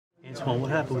Tom,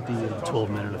 what happened with the 12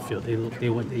 men on the field? They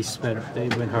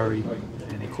went hurry,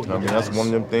 and they couldn't. I mean, that's one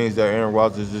of them things that Aaron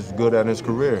Rodgers is good at in his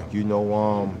career. You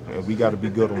know, and we got to be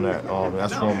good on that.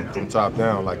 That's from top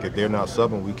down. Like if they're not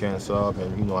subbing, we can't sub.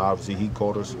 And you know, obviously he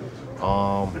caught us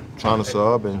trying to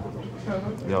sub, and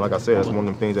you know, like I said, that's one of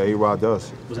them things that A-Rod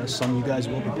does. Was that something you guys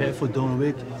well prepared for during the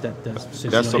week?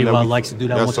 That's something A-Rod likes to do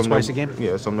that once or twice a game?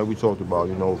 Yeah, that's something that we talked about.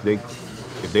 You know,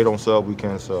 if they don't sub, we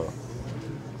can't sub.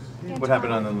 What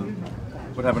happened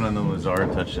on the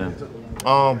Lazard touchdown?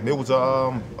 It was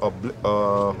a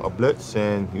blitz,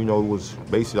 and you know it was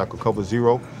basically like a cover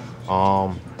zero,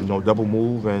 you know, double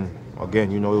move, and again,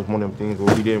 you know, it was one of them things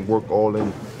where we didn't work all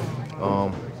in,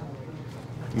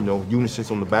 you know, unison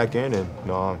on the back end, and it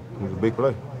was a big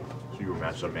play. So you were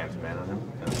matched up man to man on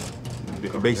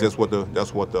him? Basically,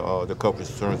 that's what the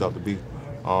coverage turns out to be,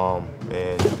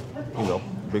 and you know,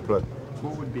 big play.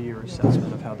 What would be your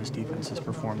assessment of how this defense has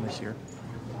performed this year?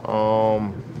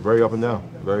 Very up and down,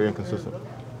 very inconsistent.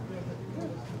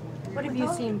 What have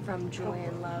you seen from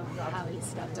Julian Love, how he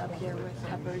stepped up here with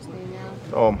Peppers being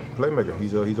out? Playmaker.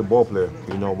 He's a ball player.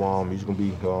 You know, he's gonna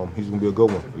be a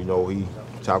good one. You know, he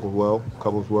tackles well,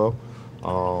 covers well,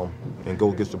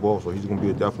 and gets the ball. So he's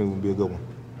definitely gonna be a good one.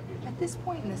 At this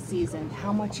point in the season,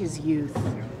 how much is youth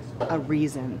a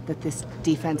reason that this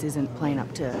defense isn't playing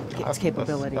up to its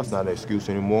capabilities? That's not an excuse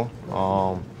anymore.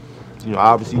 You know,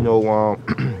 obviously, you know,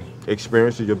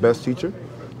 experience is your best teacher.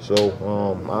 So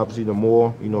obviously, the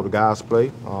more you know the guys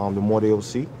play, the more they'll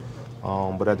see.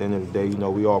 But at the end of the day, you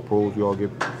know, we all pros. We all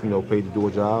get paid to do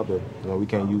a job, and you know, we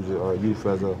can't use youth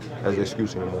as an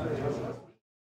excuse anymore.